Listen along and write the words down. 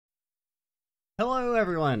Hello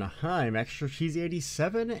everyone, I'm Extra Cheesy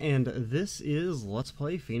 87 and this is Let's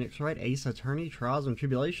Play Phoenix Wright Ace Attorney Trials and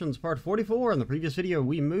Tribulations Part 44. In the previous video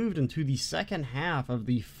we moved into the second half of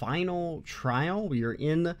the final trial. We are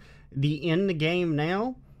in the end game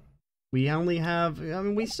now. We only have,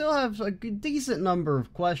 we still have a decent number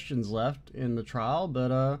of questions left in the trial,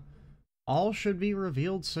 but all should be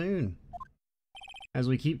revealed soon. As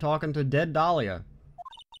we keep talking to dead Dahlia.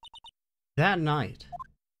 That night,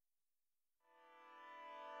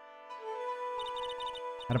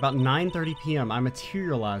 at about 9:30 p.m., I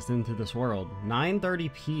materialized into this world.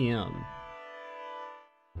 9:30 p.m.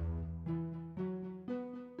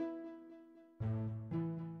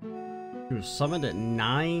 He was summoned at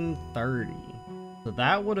 9:30. So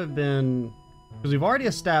that would have been... Because we've already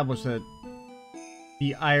established that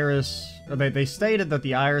the iris... Or they stated that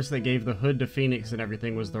the iris that gave the hood to Phoenix and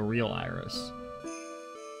everything was the real iris.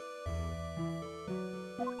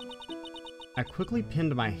 I quickly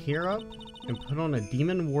pinned my hair up and put on a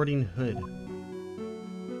demon warding hood.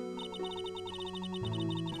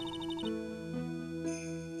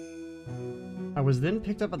 I was then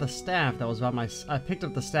picked up by the staff that was by my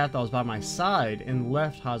side and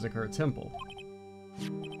left Hazakura Temple.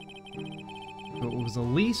 So it was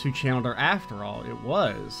Elise who channeled her after all. It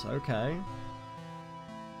was, okay.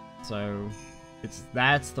 So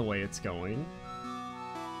that's the way it's going.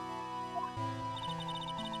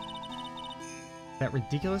 That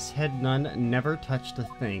ridiculous head nun never touched a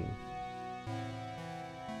thing.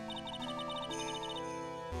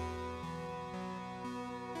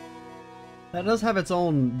 That does have its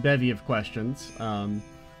own bevy of questions.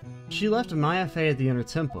 She left Maya Fey at the inner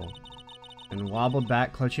temple and wobbled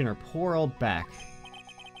back, clutching her poor old back.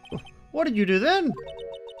 What did you do then?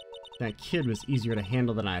 That kid was easier to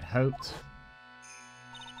handle than I had hoped.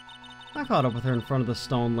 I caught up with her in front of the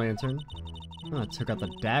stone lantern. I took out the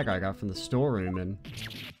dagger I got from the storeroom and...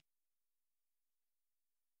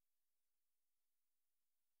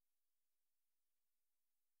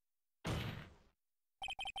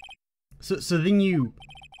 So then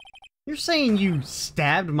you're saying you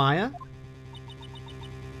stabbed Maya?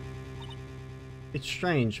 It's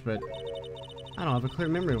strange, but I don't have a clear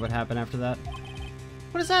memory of what happened after that.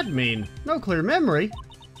 What does that mean? No clear memory?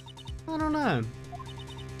 I don't know.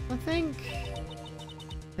 I think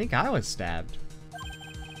I was stabbed.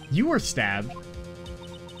 You were stabbed?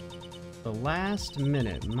 The last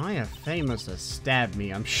minute, Maya Fey must have stabbed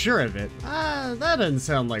me, I'm sure of it. That doesn't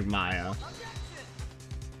sound like Maya.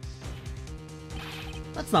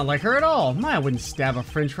 That's not like her at all. Maya wouldn't stab a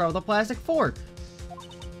french fry with a plastic fork.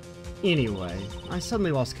 Anyway, I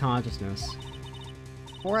suddenly lost consciousness.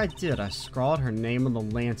 Before I did, I scrawled her name on the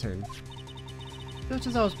lantern. Just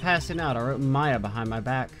as I was passing out, I wrote Maya behind my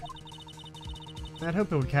back. I'd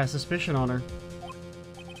hoped it would cast suspicion on her.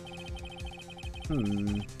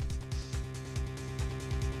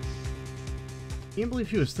 Can't believe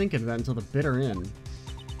she was thinking of that until the bitter end.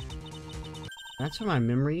 That's when my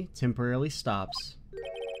memory temporarily stops.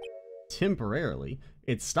 Temporarily?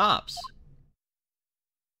 It stops.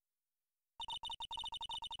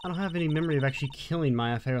 I don't have any memory of actually killing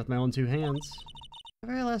Maya Fey with my own two hands. My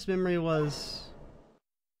very last memory was...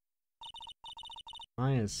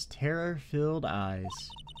 Maya's terror-filled eyes.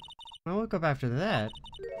 When I woke up after that,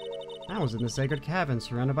 I was in the Sacred Cavern,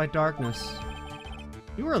 surrounded by darkness.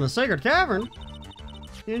 You were in the Sacred Cavern?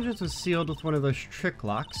 The entrance was sealed with one of those trick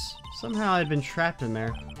locks. Somehow I had been trapped in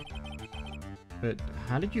there. But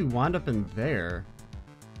how did you wind up in there?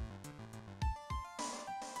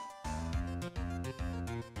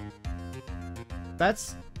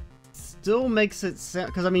 That's... still makes it sound...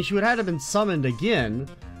 Because, I mean, she would have been summoned again,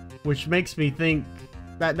 which makes me think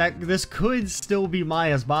that this could still be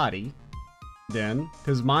Maya's body. Then,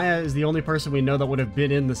 because Maya is the only person we know that would have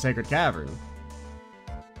been in the Sacred Cavern.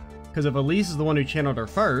 Because if Elise is the one who channeled her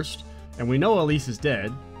first, and we know Elise is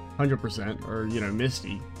dead, 100%, or, you know,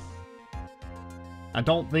 Misty, I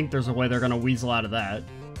don't think there's a way they're gonna weasel out of that.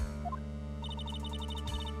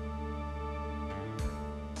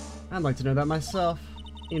 I'd like to know that myself.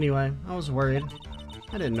 Anyway, I was worried.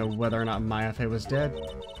 I didn't know whether or not Maya Fey was dead,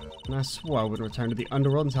 and I swore I wouldn't return to the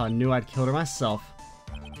underworld until I knew I'd killed her myself.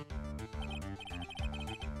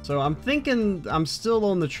 So I'm thinking I'm still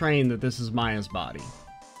on the train that this is Maya's body.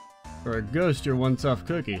 For a ghost, you're one tough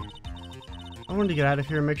cookie. I wanted to get out of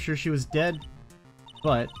here and make sure she was dead,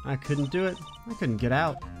 but I couldn't do it. I couldn't get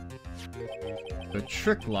out. The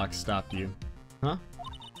trick lock stopped you. Huh?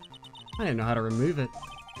 I didn't know how to remove it.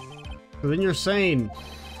 So then you're saying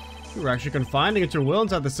you were actually confined against your will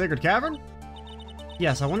inside the Sacred Cavern?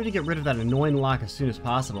 Yes, I wanted to get rid of that annoying lock as soon as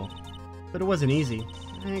possible, but it wasn't easy.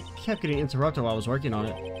 I kept getting interrupted while I was working on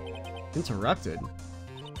it. Interrupted?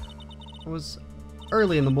 It was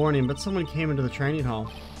early in the morning, but someone came into the training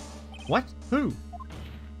hall. What? Who?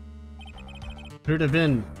 Could it have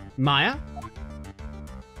been Maya?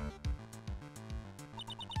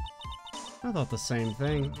 I thought the same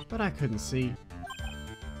thing, but I couldn't see.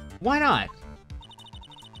 Why not?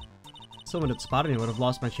 Someone had spotted me, would have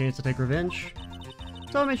lost my chance to take revenge.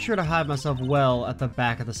 So I made sure to hide myself well at the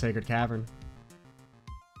back of the sacred cavern.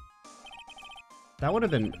 That would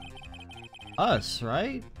have been us,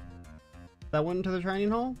 right? That went into the training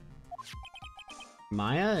hall?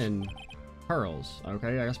 Maya and Pearls.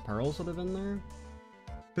 Okay, I guess Pearls would have been there.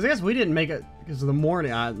 Because I guess we didn't make it because of the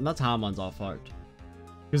morning. My timeline's all fucked.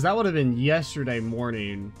 Because that would have been yesterday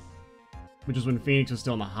morning, which is when Phoenix was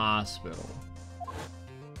still in the hospital.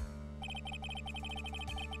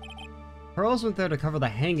 Pearls went there to cover the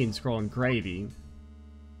hanging scroll in gravy.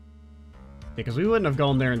 Yeah, because we wouldn't have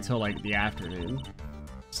gone there until, like, the afternoon.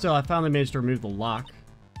 Still, I finally managed to remove the lock.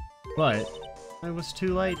 But, it was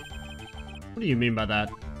too late. What do you mean by that?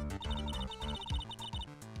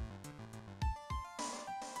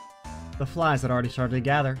 The flies had already started to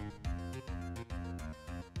gather.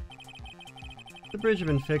 The bridge had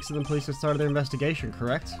been fixed and the police had started their investigation,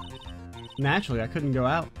 correct? Naturally, I couldn't go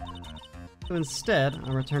out. So instead,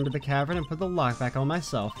 I returned to the cavern and put the lock back on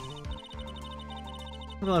myself.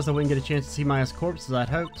 I realized I wouldn't get a chance to see Maya's corpse as I'd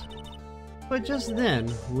hoped. But just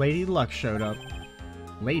then, Lady Luck showed up.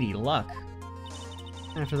 Lady Luck?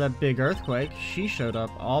 After that big earthquake, she showed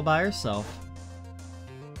up all by herself.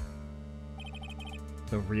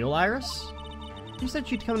 The real Iris? She said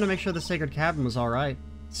she'd come to make sure the sacred cavern was alright.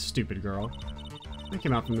 Stupid girl. I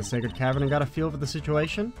came out from the sacred cavern and got a feel for the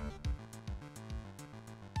situation.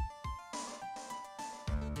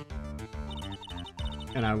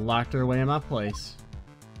 And I locked her away in my place.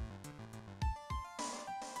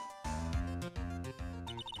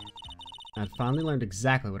 I'd finally learned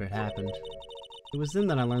exactly what had happened. It was then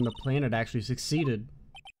that I learned the plan had actually succeeded.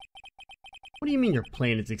 What do you mean your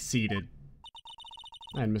plan had succeeded?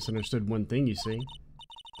 I had misunderstood one thing, you see.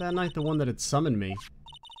 That night, the one that had summoned me.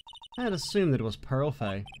 I had assumed that it was Pearl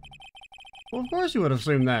Faye. Well, of course you would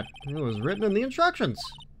assume that. It was written in the instructions.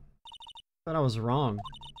 But I was wrong.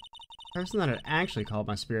 The person that had actually called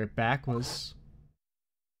my spirit back was...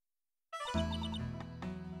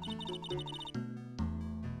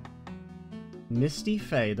 Misty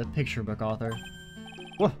Faye, the picture book author.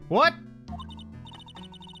 What?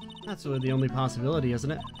 That's really the only possibility,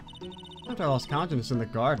 isn't it? After I lost consciousness in the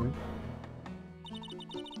garden,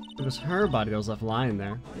 it was her body that was left lying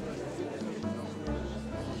there.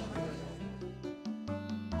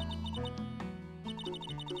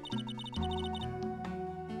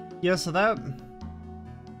 Yeah, so that...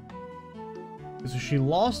 So she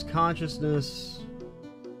lost consciousness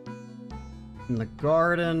in the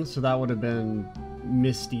garden, so that would have been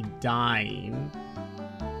Misty dying.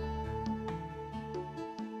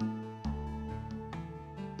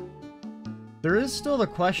 There is still the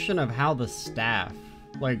question of how the staff,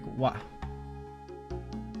 like, what?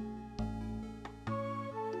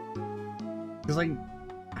 Because, like,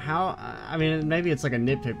 how, I mean, maybe it's like a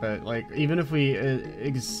nitpick, but, like, even if we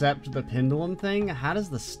accept the pendulum thing, how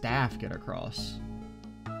does the staff get across?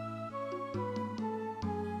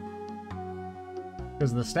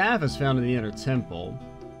 Because the staff is found in the inner temple.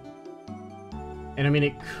 And, I mean,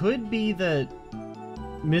 it could be that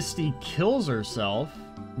Misty kills herself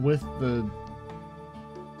with the...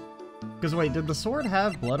 Because wait, did the sword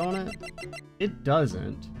have blood on it? It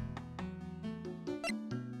doesn't.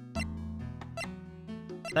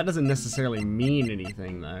 That doesn't necessarily mean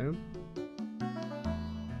anything, though.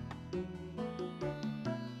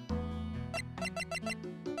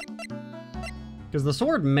 Because the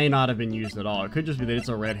sword may not have been used at all. It could just be that it's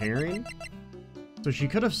a red herring. So she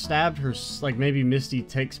could have stabbed her, like maybe Misty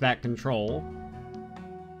takes back control.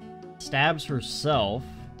 Stabs herself.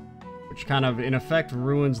 Which kind of, in effect,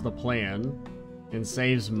 ruins the plan and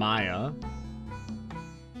saves Maya.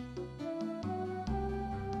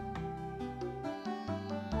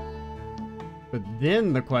 But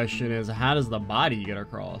then the question is, how does the body get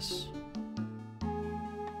across?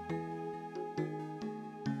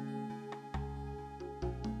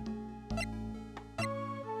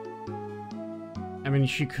 I mean,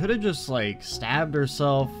 she could have just, like, stabbed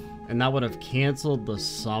herself and that would have canceled the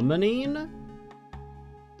summoning?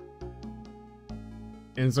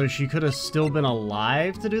 And so she could have still been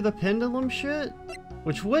alive to do the pendulum shit?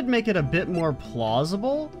 Which would make it a bit more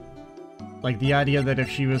plausible. Like, the idea that if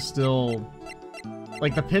she was still...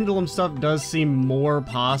 Like, the pendulum stuff does seem more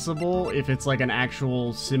possible if it's, like, an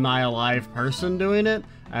actual semi-alive person doing it,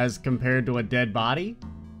 as compared to a dead body.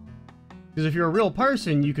 Because if you're a real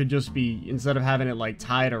person, you could just be, instead of having it like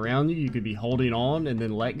tied around you, you could be holding on and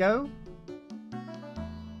then let go.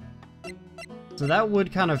 So that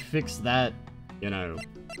would kind of fix that, you know.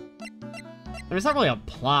 I mean, it's not really a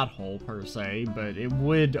plot hole per se, but it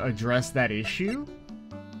would address that issue.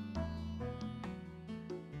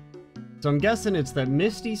 So I'm guessing it's that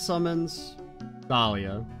Misty summons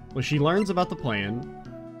Dahlia. Well, she learns about the plan.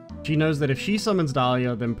 She knows that if she summons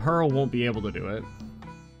Dahlia, then Pearl won't be able to do it.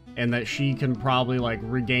 And that she can probably, like,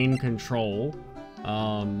 regain control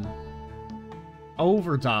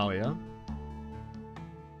over Dahlia.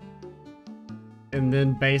 And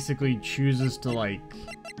then basically chooses to, like...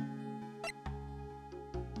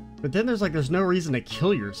 But then there's no reason to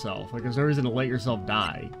kill yourself. Like, there's no reason to let yourself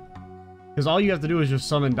die. Because all you have to do is just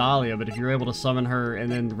summon Dahlia, but if you're able to summon her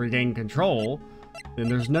and then regain control, then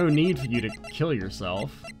there's no need for you to kill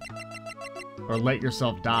yourself. Or let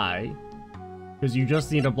yourself die. Because you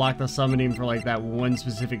just need to block the summoning for, like, that one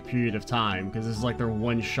specific period of time. Because this is, like, their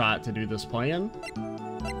one shot to do this plan.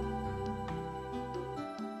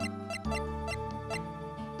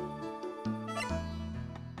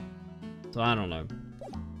 So, I don't know.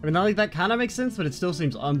 I mean, like, that kind of makes sense, but it still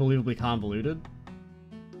seems unbelievably convoluted.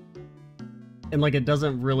 And, like, it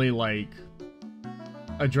doesn't really, like,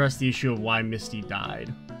 address the issue of why Misty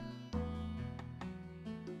died.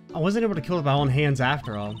 I wasn't able to kill with my own hands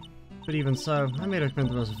after all. But even so, I may have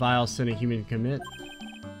committed the most vile sin a human can commit.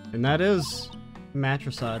 And that is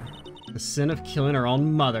matricide. The sin of killing her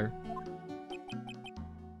own mother.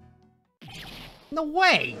 No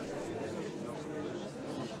way!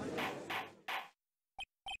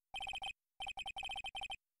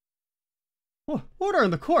 Order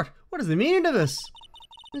in the court! What is the meaning of this?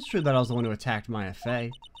 It's true that I was the one who attacked Maya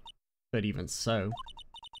Fey. But even so,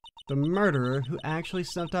 the murderer who actually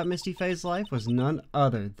snuffed out Misty Fey's life was none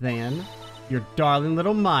other than your darling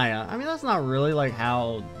little Maya. I mean, that's not really, like,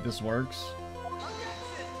 how this works.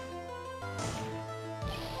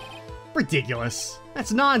 Ridiculous.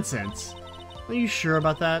 That's nonsense. Are you sure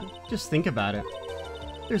about that? Just think about it.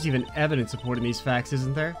 There's even evidence supporting these facts,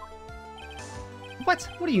 isn't there? What?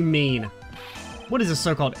 What do you mean? What is this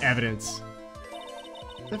so-called evidence?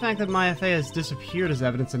 The fact that Maya Fey has disappeared is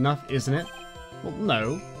evidence enough, isn't it? Well,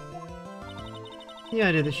 no. The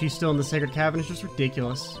idea that she's still in the Sacred Cavern is just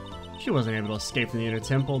ridiculous. She wasn't able to escape from the Inner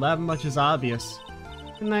Temple, that much is obvious.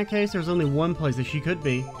 In that case, there's only one place that she could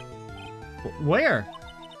be. Where?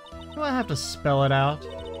 Do I have to spell it out?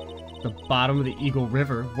 The bottom of the Eagle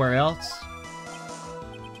River. Where else?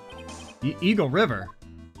 The Eagle River?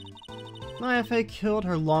 Maya Fey killed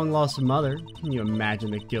her long-lost mother. Can you imagine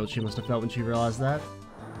the guilt she must have felt when she realized that?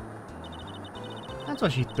 That's why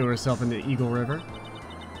she threw herself into the Eagle River.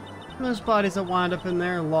 Most bodies that wind up in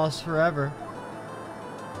there are lost forever.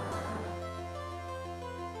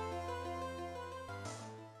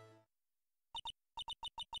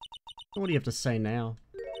 What do you have to say now?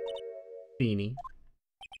 Beanie.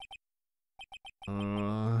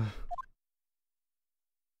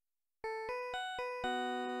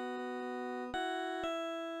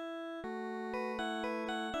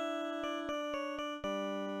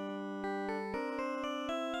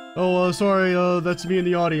 Oh, sorry, that's me in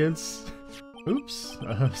the audience. Oops.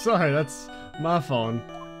 Sorry, that's my phone.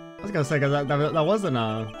 I was gonna say, cause that wasn't,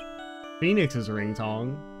 Phoenix's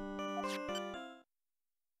ringtone.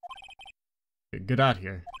 Get out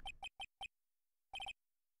here.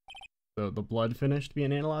 The blood finished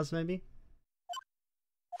being analyzed, maybe?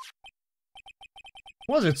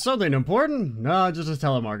 Was it something important? No, just a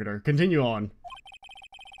telemarketer. Continue on.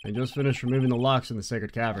 They just finished removing the locks in the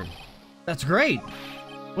Sacred Cavern. That's great!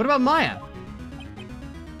 What about Maya?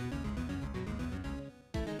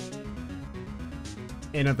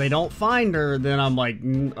 And if they don't find her, then I'm like,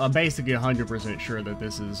 basically 100% sure that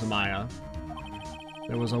this is Maya.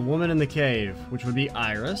 There was a woman in the cave, which would be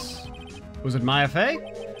Iris. Was it Maya Fey?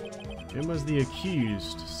 It was the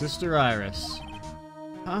accused, Sister Iris.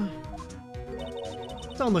 Huh?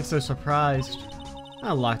 Don't look so surprised.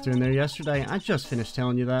 I locked her in there yesterday. I just finished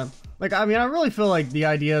telling you that. Like, I mean, I really feel like the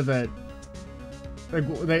idea that like,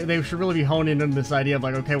 they should really be honing in this idea of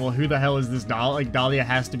like, okay, well, who the hell is this doll? Like, Dahlia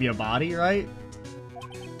has to be a body, right?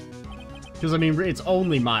 Because, I mean, it's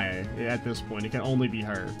only Maya at this point. It can only be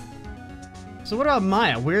her. So what about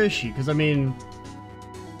Maya? Where is she? Because, I mean,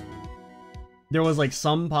 there was, like,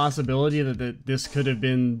 some possibility that this could have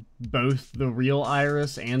been both the real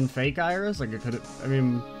Iris and fake Iris. Like, it could have... I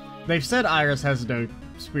mean, they've said Iris has no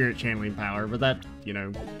spirit channeling power, but that, you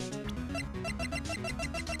know...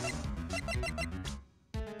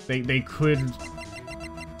 They could...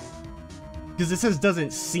 Because it says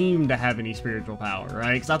doesn't seem to have any spiritual power,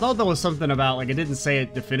 right? Because I thought there was something about, like, it didn't say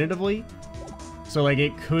it definitively, So, like,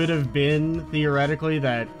 it could have been, theoretically,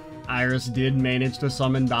 that Iris did manage to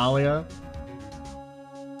summon Dahlia,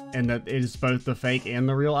 and that it is both the fake and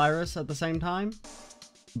the real Iris at the same time.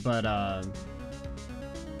 But,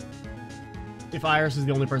 if Iris is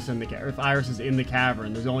the only person in the if Iris is in the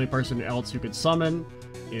cavern, there's the only person else who could summon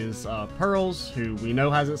is Pearls, who we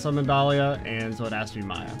know hasn't summoned Dahlia, and so it has to be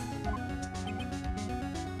Maya.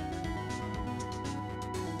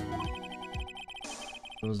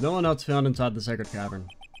 There was no one else found inside the sacred cavern.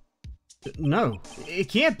 No, it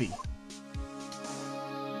can't be.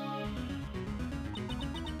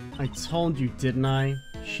 I told you, didn't I?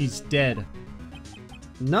 She's dead.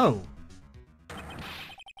 No.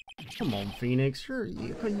 Come on, Phoenix.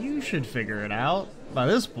 You should figure it out by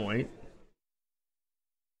this point.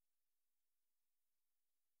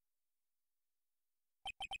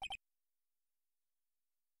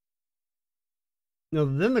 Now,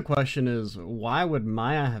 then the question is, why would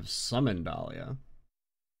Maya have summoned Dahlia?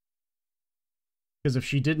 Because if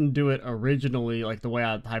she didn't do it originally, like the way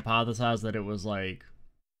I hypothesized that it was like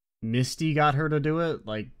Misty got her to do it,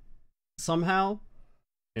 like somehow,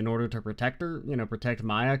 in order to protect her, you know, protect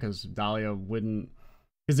Maya, because Dahlia wouldn't,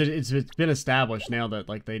 because it's been established now that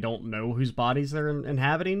like they don't know whose bodies they're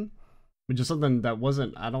inhabiting, which is something that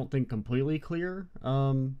wasn't, I don't think, completely clear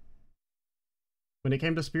when it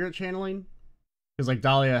came to spirit channeling. Because, like,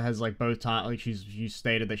 Dahlia has, like, both times, like, she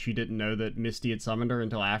stated that she didn't know that Misty had summoned her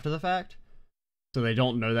until after the fact. So they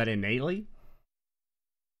don't know that innately.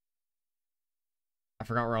 I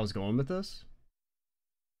forgot where I was going with this.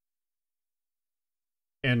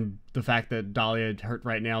 And the fact that Dahlia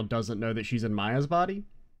right now doesn't know that she's in Maya's body.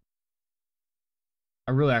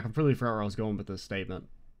 I completely forgot where I was going with this statement.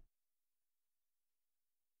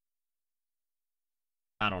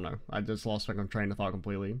 I don't know. I just lost my train of thought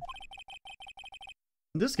completely.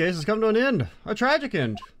 This case has come to an end. A tragic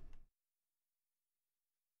end.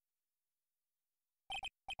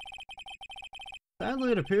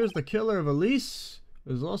 Sadly, it appears the killer of Elise,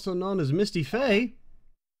 who is also known as Misty Faye,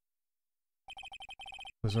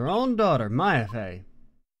 was her own daughter, Maya Faye.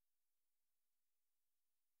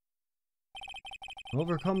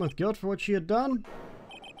 Overcome with guilt for what she had done,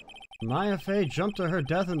 Maya Faye jumped to her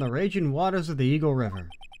death in the raging waters of the Eagle River.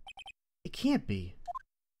 It can't be.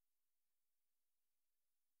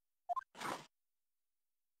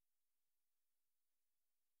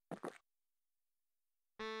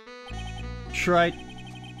 Wright,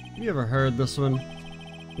 have you ever heard this one?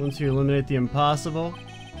 Once you eliminate the impossible,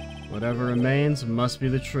 whatever remains must be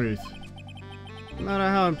the truth. No matter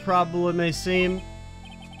how improbable it may seem.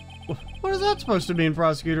 What is that supposed to mean,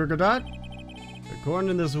 Prosecutor Godot? According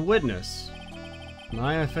to this witness,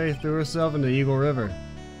 Maya Faye threw herself into Eagle River.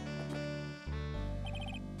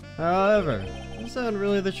 However, is that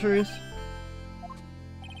really the truth?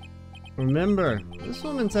 Remember, this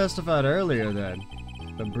woman testified earlier that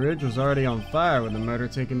the bridge was already on fire when the murder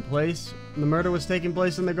was taking place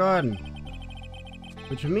in the garden.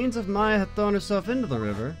 Which means if Maya had thrown herself into the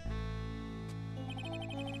river,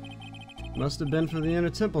 it must have been from the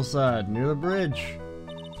inner temple side, near the bridge.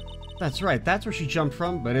 That's right, that's where she jumped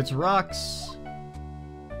from, but it's rocks.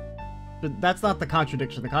 But that's not the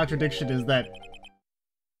contradiction. The contradiction is that,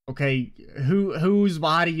 okay, whose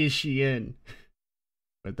body is she in?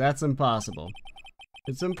 But that's impossible.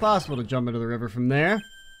 It's impossible to jump into the river from there.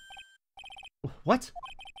 What?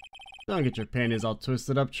 Don't get your panties all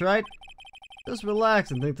twisted up, Trite. Just relax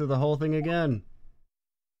and think through the whole thing again.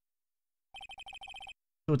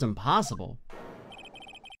 So it's impossible.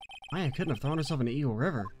 Maya couldn't have thrown herself into Eagle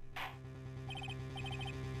River.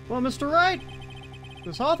 Well, Mr. Wright,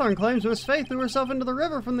 Miss Hawthorne claims Miss Faith threw herself into the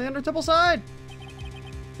river from the inner temple side.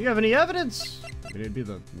 Do you have any evidence? I mean, it'd be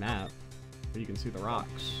the map, where you can see the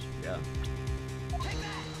rocks. Yeah.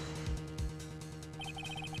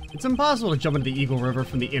 It's impossible to jump into the Eagle River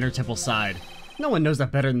from the inner temple side. No one knows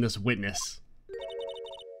that better than this witness.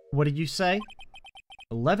 What did you say?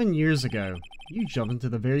 11 years ago, you jumped into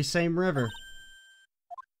the very same river.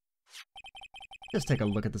 Just take a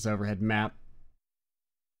look at this overhead map.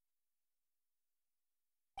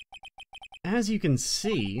 As you can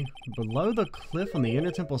see, below the cliff on the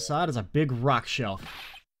inner temple side is a big rock shelf.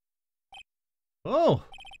 Oh,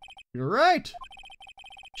 you're right.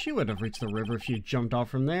 She wouldn't have reached the river if she had jumped off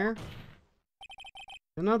from there.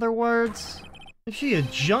 In other words, if she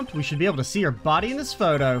had jumped, we should be able to see her body in this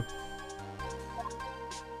photo.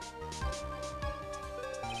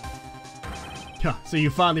 So you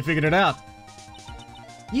finally figured it out.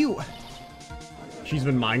 She's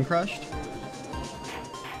been mind crushed?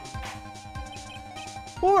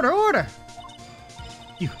 Order, order!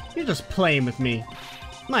 You're just playing with me.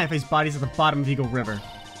 Maya Faye's body's at the bottom of Eagle River.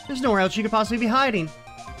 There's nowhere else she could possibly be hiding.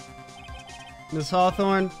 Miss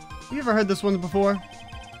Hawthorne, have you ever heard this one before?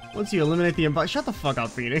 Once you eliminate the shut the fuck up,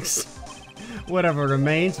 Phoenix. Whatever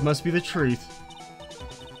remains must be the truth.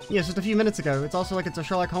 Yes, just a few minutes ago. It's also like it's a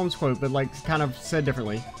Sherlock Holmes quote, but like kind of said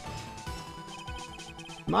differently.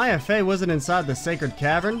 Maya Fey wasn't inside the sacred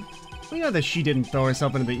cavern. We know that she didn't throw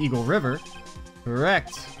herself into the Eagle River.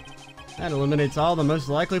 Correct. That eliminates all the most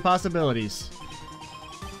likely possibilities.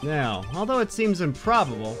 Now, although it seems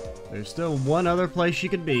improbable, there's still one other place she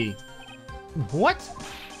could be. What?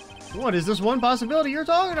 What is this one possibility you're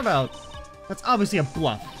talking about? That's obviously a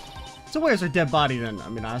bluff. So where's her dead body then? I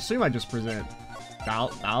mean, I assume I just present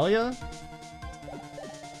Dahlia?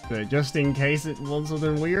 But just in case it was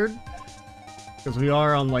something weird? Because we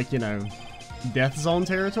are on, like, you know, death zone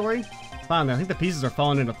territory? Finally, I think the pieces are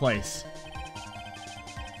falling into place.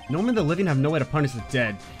 Normally the living have no way to punish the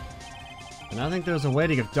dead. And I think there's a way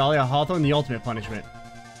to give Dahlia Hawthorne the ultimate punishment.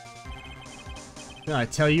 Can I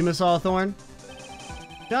tell you, Miss Hawthorne?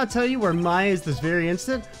 Can I tell you where Maya is this very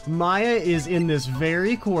instant? Maya is in this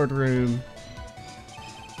very courtroom.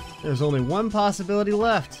 There's only one possibility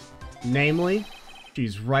left. Namely,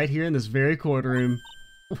 she's right here in this very courtroom.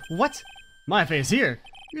 What? Maya Fey is here?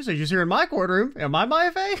 You said she's here in my courtroom. Am I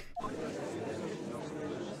Maya Fey?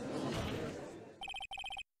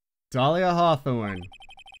 Dahlia Hawthorne.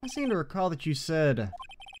 I seem to recall that you said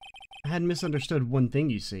I had misunderstood one thing,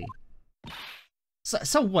 you see.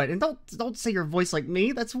 So what? And don't say your voice like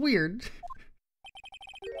me. That's weird.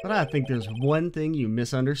 But I think there's one thing you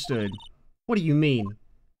misunderstood. What do you mean?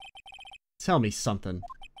 Tell me something.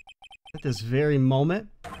 At this very moment,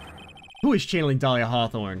 who is channeling Dahlia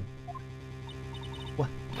Hawthorne?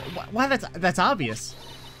 Why that's obvious.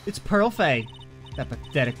 It's Pearl Fey. That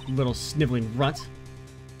pathetic little sniveling runt.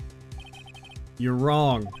 You're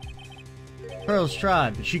wrong. Pearl's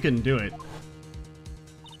tried, but she couldn't do it.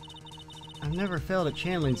 I've never failed at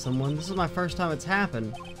channeling someone. This is my first time it's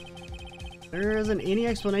happened. There isn't any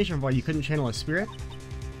explanation for why you couldn't channel a spirit.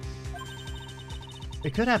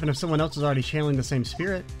 It could happen if someone else was already channeling the same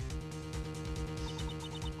spirit.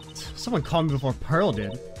 Someone called me before Pearl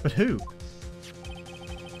did, but who?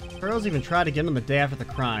 Pearl's even tried to get on the day after the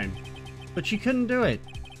crime, but she couldn't do it.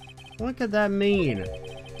 What could that mean?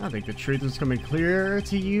 I think the truth is coming clearer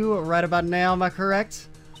to you right about now, am I correct?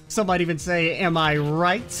 Some might even say, am I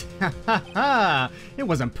right? Ha ha ha! It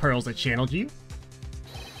wasn't Pearls that channeled you.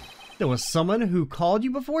 There was someone who called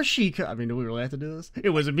you before she could. I mean, do we really have to do this? It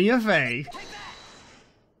was Mia Fey.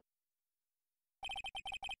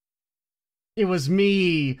 It was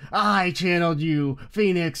me. I channeled you.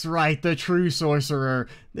 Phoenix Wright, the true sorcerer.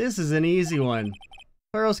 This is an easy one.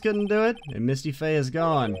 Pearls couldn't do it, and Misty Fey is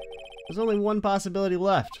gone. There's only one possibility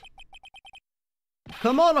left.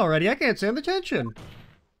 Come on already, I can't stand the tension.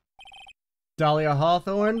 Dahlia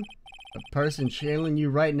Hawthorne, the person channeling you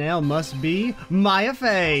right now must be Maya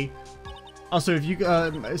Fey. Also, if you,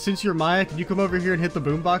 since you're Maya, can you come over here and hit the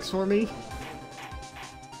boombox for me?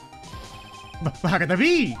 How could that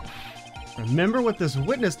be? Remember what this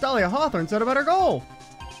witness Dahlia Hawthorne said about her goal.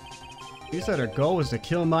 She said her goal was to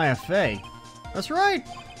kill Maya Fey. That's right.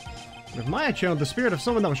 If Maya channeled the spirit of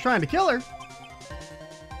someone that was trying to kill her.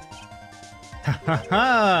 Ha ha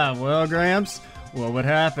ha! Well, Gramps, what would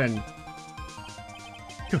happen?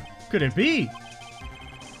 Could it be?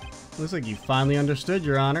 Looks like you finally understood,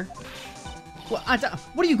 Your Honor. What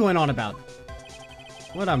are you going on about?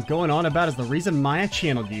 What I'm going on about is the reason Maya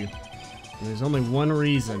channeled you. And there's only one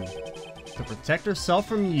reason. To protect herself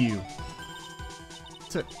from you.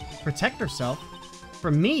 To protect herself?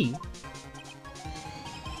 From me?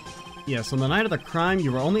 Yes, on the night of the crime,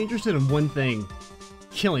 you were only interested in one thing.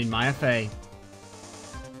 Killing Maya Fey.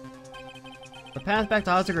 The path back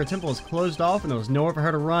to Hotziger Temple was closed off and there was nowhere for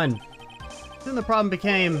her to run. Then the problem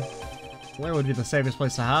became, where would be the safest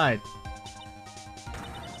place to hide?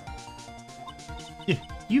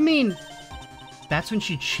 You mean, that's when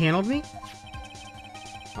she channeled me?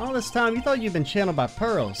 All this time, you thought you'd been channeled by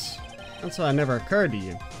Pearls. That's why it never occurred to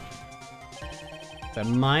you. That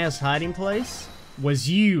Maya's hiding place was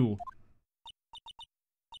you.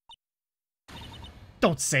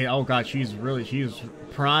 Don't say, oh god, she's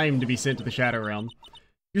primed to be sent to the Shadow Realm.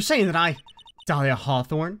 You're saying that I, Dahlia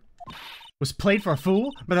Hawthorne, was played for a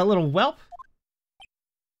fool by that little whelp?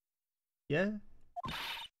 Yeah?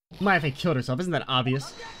 Maya Fey killed herself, isn't that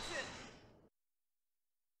obvious?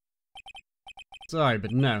 Sorry,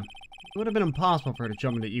 but no. It would have been impossible for her to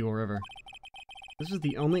jump into Eagle River. This was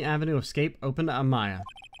the only avenue of escape open to Maya.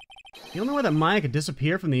 The only way that Maya could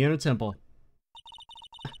disappear from the inner temple.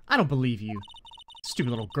 I don't believe you. Stupid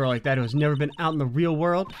little girl like that who has never been out in the real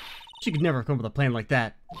world. She could never come up with a plan like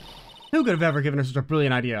that. Who could have ever given her such a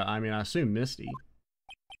brilliant idea? I mean, I assume Misty.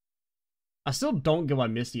 I still don't get why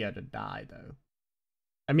Misty had to die, though.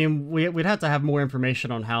 I mean, we'd have to have more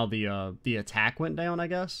information on how the attack went down, I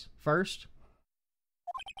guess, first.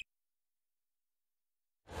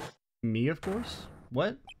 Me, of course.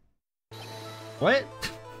 What? What?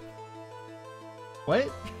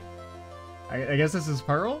 What? I guess this is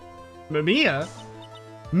Pearl? But Mia?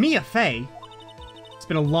 Mia Fey? It's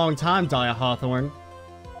been a long time, Dahlia Hawthorne.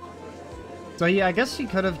 So yeah, I guess she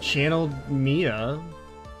could have channeled Mia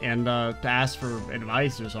and to ask for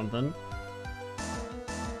advice or something.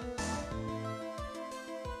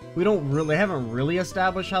 We haven't really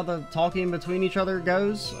established how the talking between each other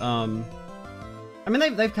goes. I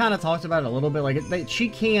mean, they've kind of talked about it a little bit. Like, she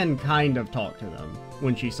can kind of talk to them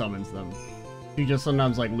when she summons them. She just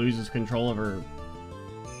sometimes, like, loses control of her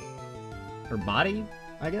body,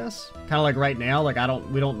 I guess. Kind of like right now. Like,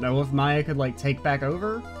 we don't know if Maya could, like, take back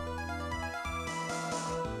over.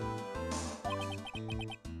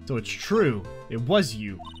 So it's true. It was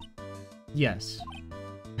you. Yes.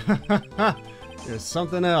 There's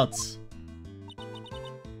something else.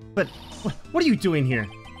 But what are you doing here?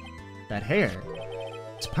 That hair.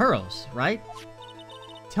 It's Pearl's, right?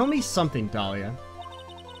 Tell me something, Dahlia.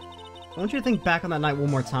 I want you to think back on that night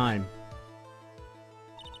one more time.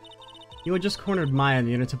 You had just cornered Maya in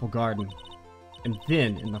the Inner Temple Garden. And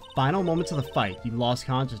then, in the final moments of the fight, you lost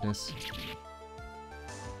consciousness.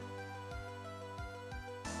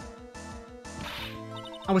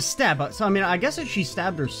 I was stabbed, so I mean, I guess that she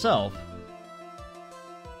stabbed herself.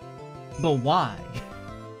 But why?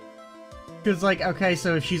 Because, like, okay,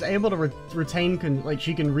 so if she's able to retain, like,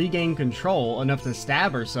 she can regain control enough to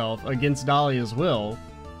stab herself against Dahlia's will,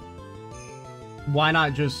 why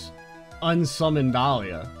not just unsummon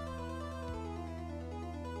Dahlia?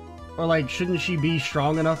 Or, like, shouldn't she be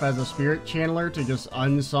strong enough as a spirit channeler to just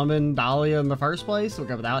unsummon Dahlia in the first place, like,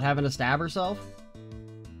 without having to stab herself?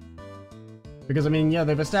 Because, I mean, yeah,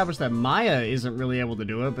 they've established that Maya isn't really able to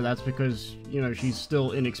do it, but that's because, you know, she's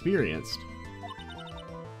still inexperienced.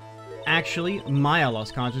 Actually, Maya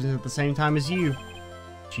lost consciousness at the same time as you.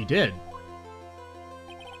 She did.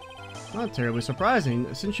 Not terribly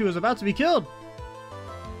surprising, since she was about to be killed.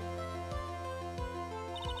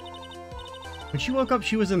 When she woke up,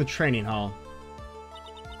 she was in the training hall.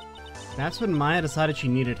 That's when Maya decided she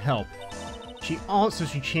needed help. She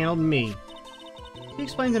channeled me. She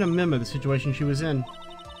explained in a memo the situation she was in.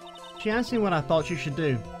 She asked me what I thought she should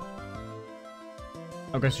do.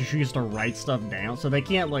 Okay, so she used to write stuff down, so they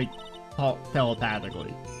can't, like, talk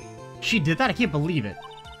telepathically. She did that? I can't believe it.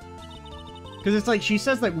 Because it's like, she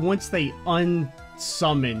says, like, once they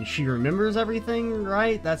unsummon, she remembers everything,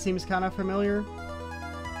 right? That seems kind of familiar.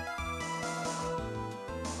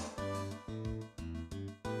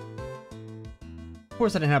 Of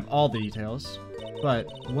course, I didn't have all the details, but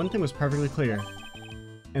one thing was perfectly clear.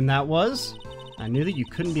 And that was, I knew that you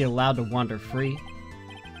couldn't be allowed to wander free.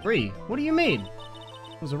 Free? What do you mean?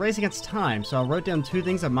 It was a race against time, so I wrote down 2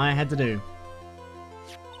 things that Maya had to do.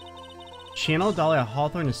 Channel Dahlia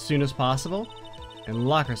Hawthorne as soon as possible, and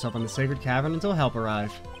lock herself in the sacred cavern until help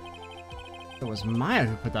arrived. It was Maya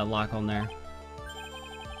who put that lock on there.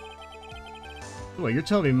 Wait, you're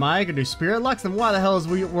telling me Maya could do spirit locks? Then why the hell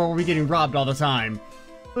were we getting robbed all the time?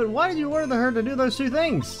 But why did you order her to do those 2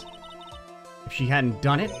 things? If she hadn't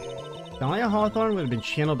done it, Dahlia Hawthorne would have been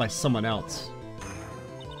channeled by someone else.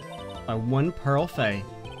 By one Pearl Fey.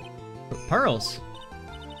 But Pearls?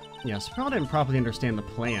 Yes, Pearl didn't properly understand the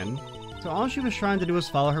plan, so all she was trying to do was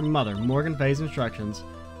follow her mother, Morgan Fey's instructions.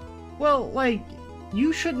 Well, like,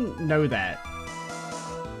 you shouldn't know that.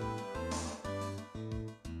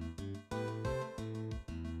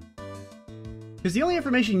 Because the only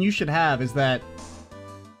information you should have is that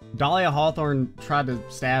Dahlia Hawthorne tried to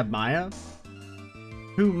stab Maya.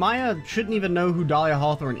 Who Maya shouldn't even know who Dahlia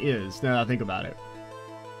Hawthorne is, now that I think about it.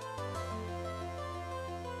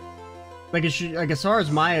 Like, as far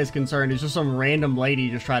as Maya is concerned, it's just some random lady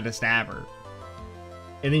just tried to stab her.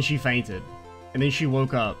 And then she fainted. And then she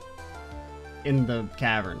woke up in the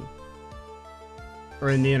cavern. Or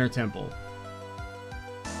in the Inner Temple.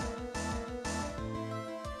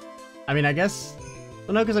 I mean, I guess...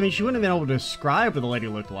 Well, no, because, I mean, she wouldn't have been able to describe what the lady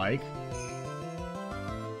looked like.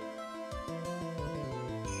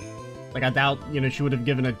 Like, I doubt, you know, she would have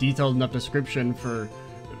given a detailed enough description for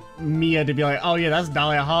Mia to be like, oh yeah, that's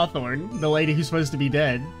Dahlia Hawthorne, the lady who's supposed to be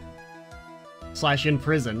dead. / in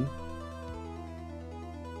prison.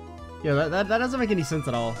 Yeah, that doesn't make any sense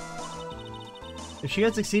at all. If she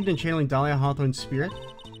had succeeded in channeling Dahlia Hawthorne's spirit,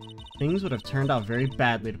 things would have turned out very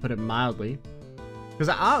badly, to put it mildly.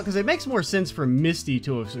 Because it makes more sense for Misty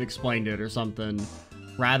to have explained it or something.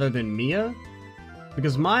 rather than Mia.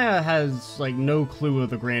 Because Maya has, like, no clue of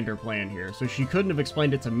the grander plan here, so she couldn't have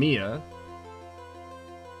explained it to Mia.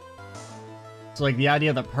 So, like, the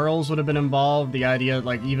idea that pearls would have been involved, the idea,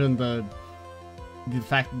 like, even the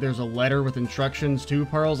fact that there's a letter with instructions to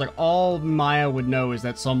pearls, like, all Maya would know is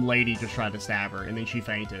that some lady just tried to stab her, and then she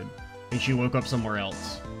fainted, and she woke up somewhere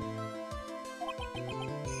else.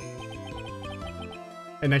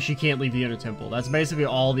 And that she can't leave the inner temple. That's basically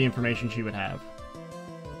all the information she would have.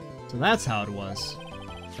 So that's how it was.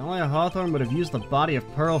 Dahlia Hawthorne would have used the body of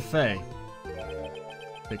Pearl Faye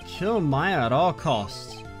to kill Maya at all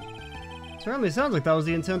costs. Certainly sounds like that was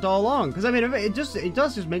the intent all along. Because, I mean, it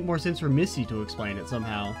does just make more sense for Misty to explain it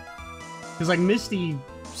somehow. Because, like, Misty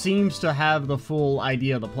seems to have the full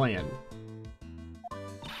idea of the plan.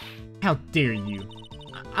 How dare you?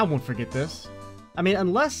 I won't forget this. I mean,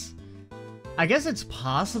 unless... I guess it's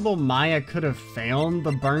possible Maya could have found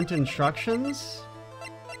the burnt instructions?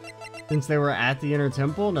 Since they were at the inner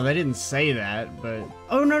temple? No, they didn't say that, but...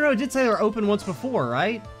 Oh, no, it did say they were open once before,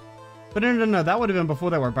 right? But no, that would have been before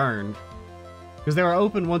they were burned. Because they were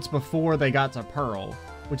open once before they got to Pearl.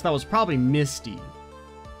 Which that was probably Misty.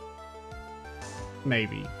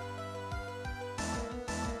 Maybe.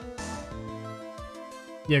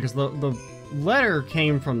 Yeah, because the letter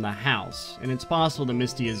came from the house. And it's possible that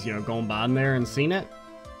Misty has, you know, gone by in there and seen it.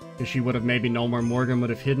 Because she would have maybe known where Morgan would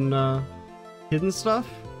have hidden stuff.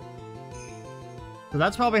 So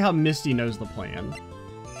that's probably how Misty knows the plan.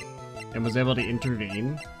 And was able to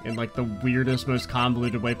intervene in, like, the weirdest, most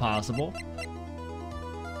convoluted way possible.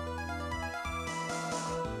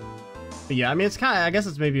 But yeah, I mean, it's kind of, I guess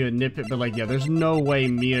it's maybe a nitpick, but, like, yeah, there's no way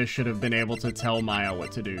Mia should have been able to tell Maya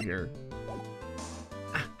what to do here.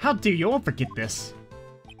 How dare you? I won't forget this.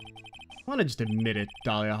 I want to just admit it,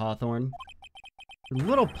 Dahlia Hawthorne. Your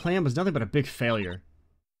little plan was nothing but a big failure.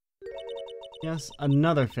 Yes,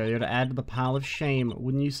 another failure to add to the pile of shame,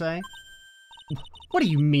 wouldn't you say? What do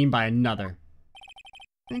you mean by another?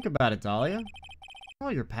 Think about it, Dahlia.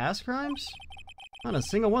 All your past crimes? Not a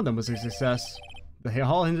single one of them was a success. They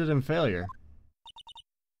all ended in failure.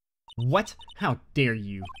 What? How dare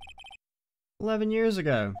you? 11 years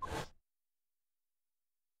ago.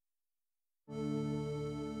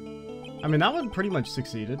 I mean, that one pretty much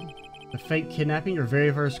succeeded. The fake kidnapping, your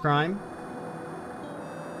very first crime.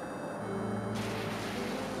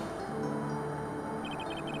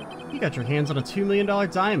 You got your hands on a $2 million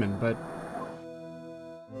diamond, but...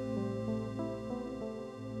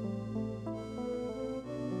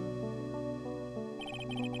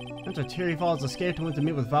 After Terry Falls escaped and went to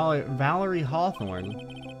meet with Valerie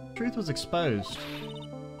Hawthorne, truth was exposed.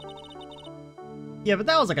 Yeah, but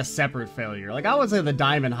that was like a separate failure. Like, I would say the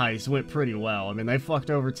diamond heist went pretty well. I mean, they fucked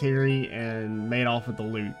over Terry and made off with the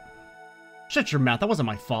loot. Shut your mouth, that wasn't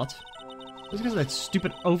my fault. It was because of that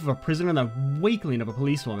stupid oath of a prisoner and that weakling of a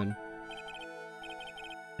policewoman.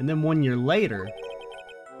 And then 1 year later,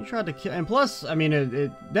 you tried to kill... And plus, I mean,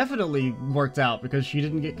 it definitely worked out because she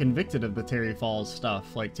didn't get convicted of the Terry Falls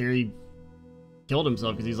stuff. Like, Terry killed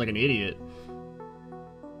himself because he's like an idiot.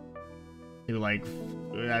 Who, like...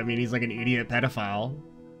 I mean, he's like an idiot pedophile.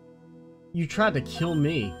 You tried to kill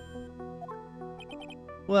me.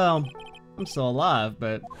 Well, I'm still alive,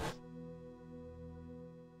 but...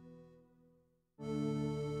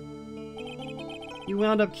 You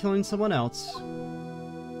wound up killing someone else.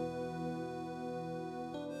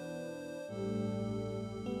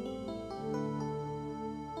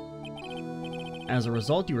 As a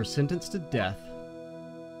result, you were sentenced to death.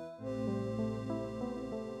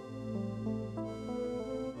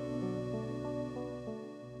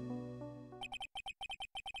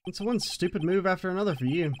 It's one stupid move after another for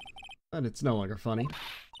you, but it's no longer funny.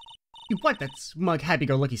 You wipe that smug,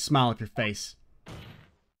 happy-go-lucky smile off your face.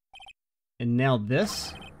 And now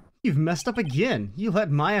this? You've messed up again. You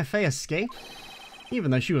let Maya Fey escape?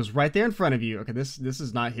 Even though she was right there in front of you. Okay, this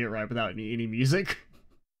is not hit right without any music.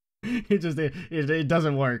 It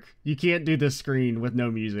doesn't work. You can't do this screen with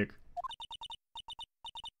no music.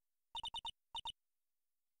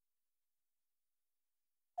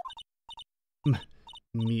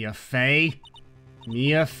 Mia Fey?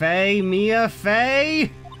 Mia Fey? Mia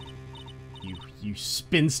Fey? You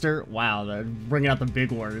spinster. Wow, they're bringing out the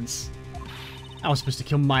big words. I was supposed to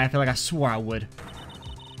kill Maya Fey like I swore I would.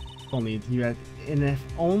 If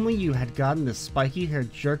only you had gotten this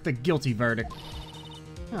spiky-haired jerk the guilty verdict.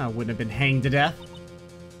 I wouldn't have been hanged to death.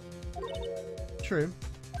 True.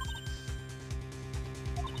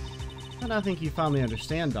 But I think you finally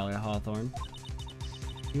understand, Dahlia Hawthorne.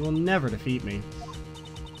 You will never defeat me.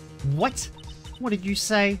 What? What did you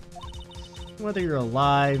say? Whether you're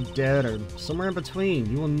alive, dead, or somewhere in between,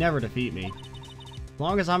 you will never defeat me.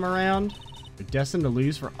 long as I'm around, you're destined to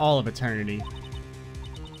lose for all of eternity.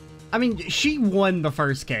 I mean, she won the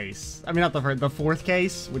first case. I mean, not the fourth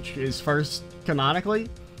case, which is first canonically.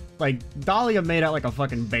 Like, Dahlia made out like a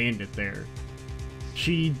fucking bandit there.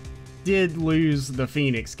 She did lose the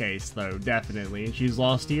Phoenix case, though, definitely. And she's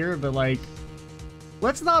lost here, but, like,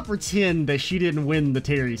 let's not pretend that she didn't win the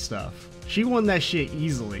Terry stuff. She won that shit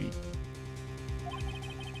easily.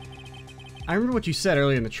 I remember what you said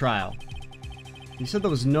earlier in the trial. You said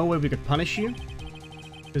there was no way we could punish you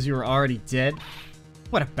because you were already dead.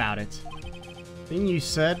 What about it? Then you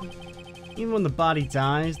said, even when the body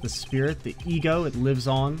dies, the spirit, the ego, it lives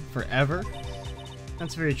on forever.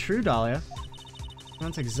 That's very true, Dahlia.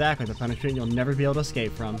 That's exactly the punishment you'll never be able to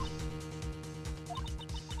escape from.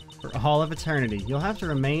 For all of eternity, you'll have to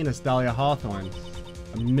remain as Dahlia Hawthorne.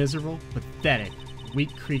 A miserable, pathetic,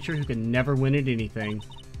 weak creature who can never win at anything.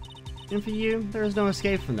 And for you, there is no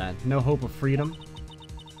escape from that, no hope of freedom.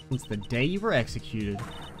 Since the day you were executed,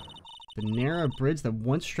 the narrow bridge that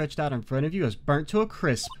once stretched out in front of you is burnt to a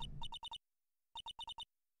crisp.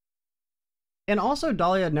 And also,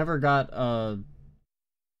 Dahlia never got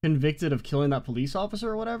convicted of killing that police officer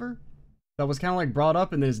or whatever. That was kind of like brought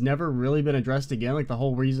up and has never really been addressed again, like the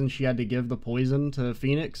whole reason she had to give the poison to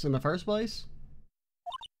Phoenix in the first place.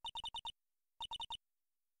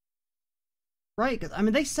 Right, because, I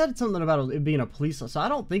mean, they said something about it being a police, so I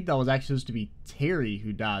don't think that was actually supposed to be Terry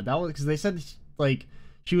who died. That was because they said, like,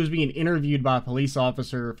 she was being interviewed by a police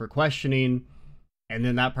officer for questioning, and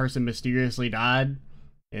then that person mysteriously died,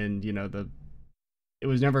 and, you know, it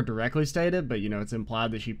was never directly stated, but, you know, it's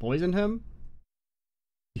implied that she poisoned him.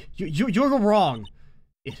 You're wrong!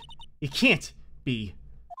 It can't be.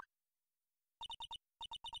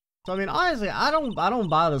 So, I mean, honestly, I don't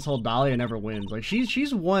buy this whole Dahlia never wins. Like,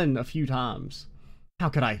 she's won a few times. How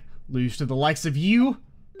could I lose to the likes of you?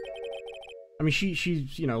 I mean,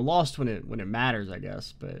 she's, you know, lost when it matters, I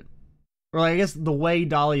guess, but... Or, like, I guess the way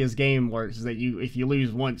Dahlia's game works is that if you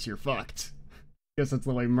lose once, you're fucked. I guess that's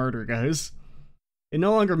the way murder goes. It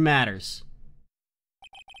no longer matters.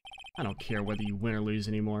 I don't care whether you win or lose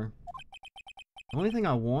anymore. The only thing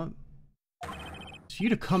I want is for you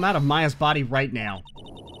to come out of Maya's body right now.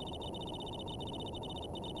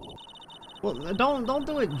 Well, don't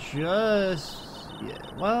do it just... Yeah,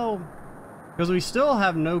 well... Because we still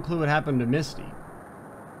have no clue what happened to Misty.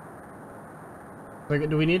 Like,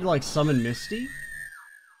 do we need to, like, summon Misty?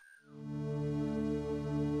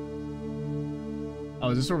 Oh,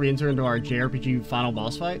 is this where we enter into our JRPG final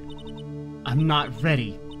boss fight? I'm not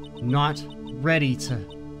ready. Not ready to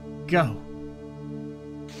go.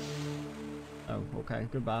 Oh, okay.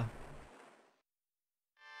 Goodbye.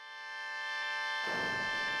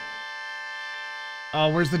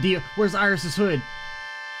 Oh, where's the deal? Where's Iris's hood?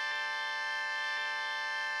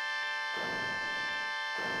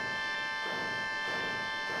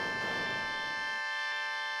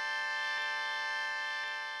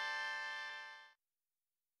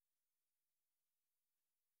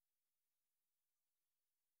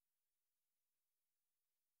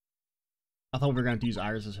 I thought we were going to use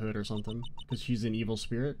Iris's hood or something, because she's an evil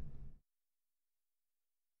spirit.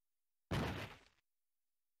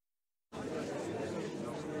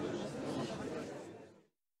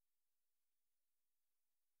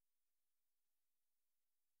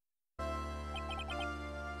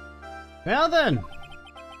 Now then,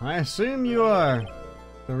 I assume you are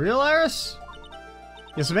the real Iris?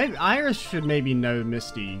 Yeah, so maybe Iris should maybe know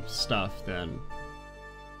Misty stuff then.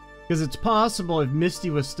 Because it's possible if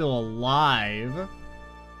Misty was still alive,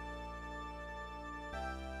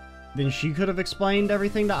 then she could have explained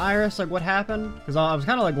everything to Iris, like what happened. Because I was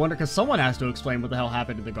kind of like wondering, because someone has to explain what the hell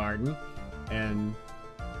happened in the garden. And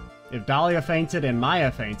if Dahlia fainted and Maya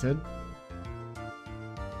fainted,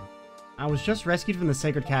 I was just rescued from the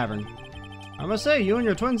sacred cavern. I must say, you and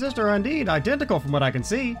your twin sister are indeed identical from what I can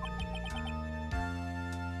see.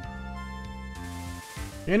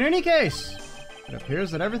 In any case, it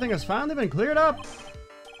appears that everything has finally been cleared up.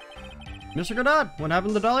 Mr. Godot, what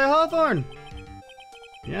happened to Dahlia Hawthorne?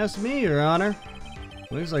 Yes, me, Your Honor.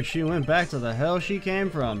 Looks like she went back to the hell she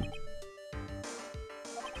came from.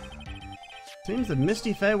 Seems that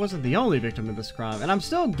Misty Faye wasn't the only victim of this crime, and I'm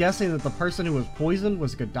still guessing that the person who was poisoned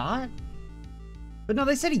was Godot? But no,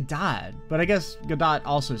 they said he died, but I guess Godot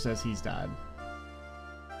also says he's died.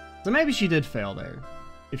 So maybe she did fail there,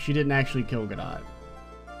 if she didn't actually kill Godot.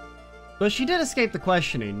 But she did escape the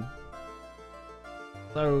questioning.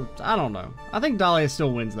 So, I don't know. I think Dahlia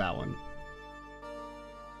still wins that one.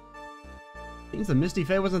 Seems that Misty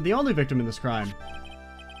Faye wasn't the only victim in this crime.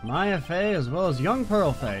 Maya Faye, as well as young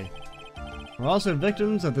Pearl Faye, were also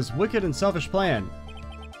victims of this wicked and selfish plan.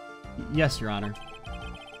 Yes, Your Honor.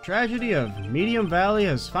 Tragedy of Medium Valley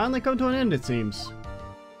has finally come to an end, it seems.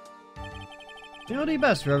 It would be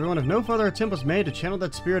best for everyone if no further attempt was made to channel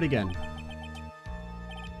that spirit again.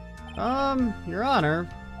 Your Honor.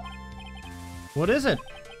 What is it?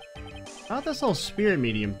 About this whole spirit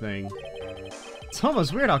medium thing. It's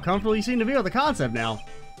almost weird how comfortable you seem to be with the concept now.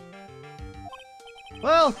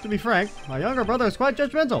 Well, to be frank, my younger brother is quite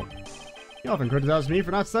judgmental. He often criticizes me for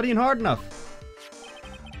not studying hard enough.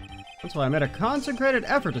 That's why I made a concentrated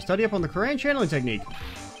effort to study up on the Korean channeling technique.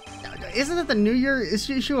 Isn't it the New Year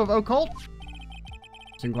issue of Occult?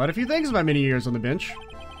 Seen quite a few things in my many years on the bench.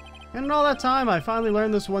 And in all that time, I finally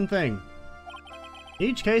learned this one thing.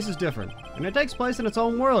 Each case is different, and it takes place in its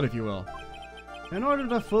own world, if you will. In order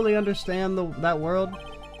to fully understand that world,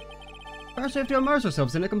 first we have to immerse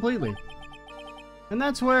ourselves in it completely. And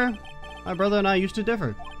that's where my brother and I used to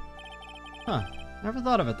differ. Huh, never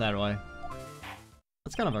thought of it that way.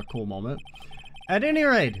 That's kind of a cool moment. At any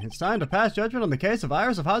rate, it's time to pass judgment on the case of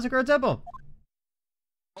Iris of Hazakura Temple.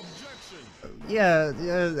 Yeah,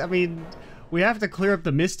 I mean, we have to clear up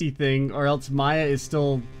the Misty thing, or else Maya is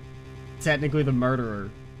still technically the murderer.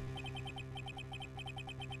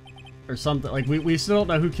 Or something. Like, we still don't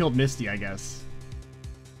know who killed Misty, I guess.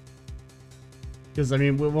 Because, I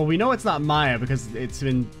mean, well, we know it's not Maya because it's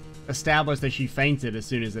been established that she fainted as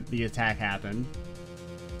soon as the attack happened.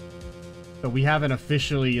 But we haven't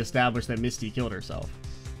officially established that Misty killed herself.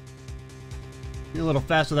 You're a little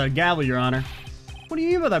fast without a gavel, Your Honor. What do you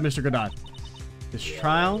mean by that, Mr. Godot? This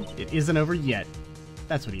trial, it isn't over yet.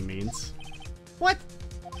 That's what he means. What?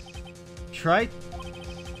 Wright?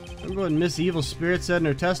 Remember what Miss Evil Spirit said in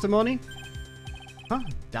her testimony? Huh?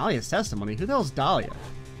 Dahlia's testimony? Who the hell's Dahlia?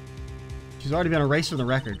 She's already been erased from the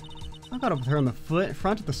record. I got up with her in the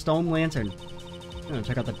front of the stone lantern. I'm gonna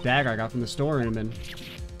check out the dagger I got from the storeroom and...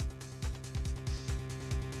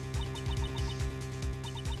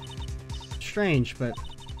 Strange, but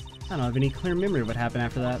I don't have any clear memory of what happened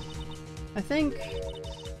after that. I think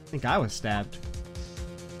I was stabbed.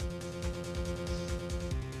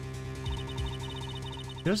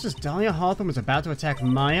 Just as Dahlia Hawthorne was about to attack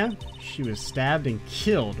Maya, she was stabbed and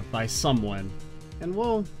killed by someone. And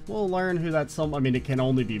we'll learn who that someone... I mean, it can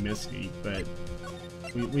only be Misty, but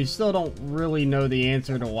we still don't really know the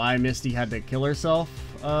answer to why Misty had to kill herself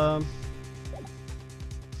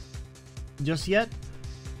just yet.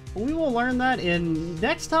 But we will learn that in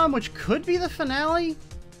next time, which could be the finale.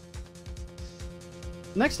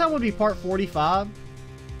 Next time would be part 45.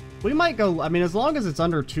 We might go... I mean, as long as it's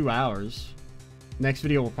under 2 hours. Next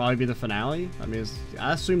video will probably be the finale. I mean,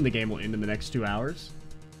 I assume the game will end in the next 2 hours.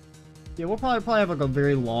 Yeah, we'll probably have like a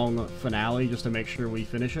very long finale just to make sure we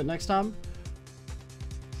finish it next time.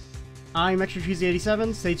 I'm Extra Cheesy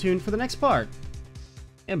 87. Stay tuned for the next part.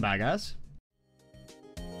 And bye, guys.